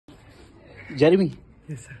Jeremy,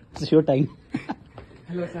 Yes, sir. it's your time.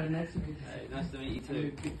 Hello, sir. Nice to meet you. Hey, nice to meet you I'm a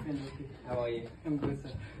too. big fan of you. How are you? I'm good, sir.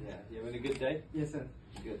 Yeah, you having a good day? Yes, sir.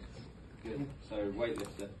 Good. Good. So,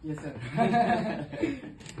 weightlifter. Yes, sir.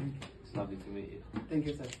 It's lovely to meet you. Thank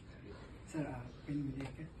you, sir. Sir, can you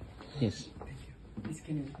make it? Yes. Thank you. Please,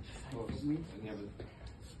 can you sign for me? And you have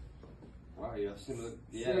a... Wow, you have similar.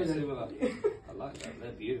 Yeah, Similar. similar. I like that.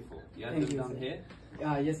 They're beautiful. You had Thank them you, done sir.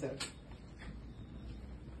 here? Yes, sir.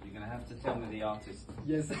 You're going to have to tell me the artist.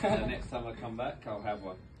 Yes, The sir. next time I come back, I'll have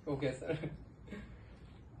one. Okay, sir.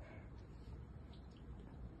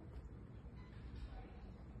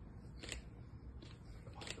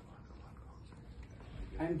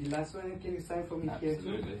 I'm the last one. Can you sign for me here too?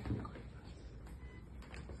 Absolutely.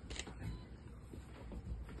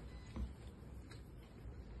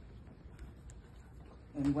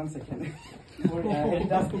 And 1 second. For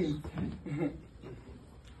dusting.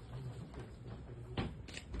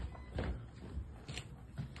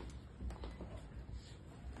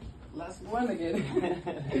 Last one again.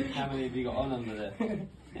 How many have you got on under there?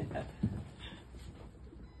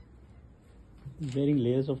 Wearing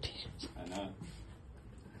layers of t-shirts. I know.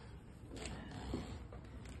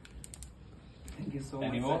 Thank you so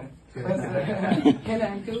Any much. more? Sir. Yes, sir. Can I,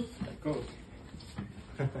 uncle? Of course.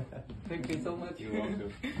 Thank you so much. You're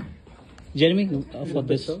welcome. Jeremy, for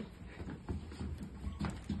this.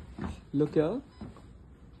 Look here.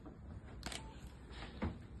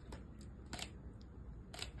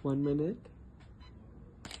 1 minute.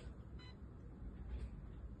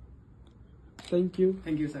 Thank you.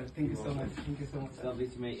 Thank you, sir. Thank you so much. Thank you so much, It's sir. lovely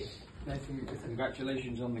to meet you. Nice to meet you, sir.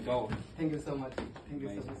 Congratulations on the goal. Thank you so much. Thank you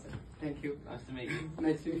so Amazing. much, sir. Thank you. Nice to meet you.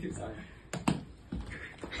 Nice to meet you, sir. Bye.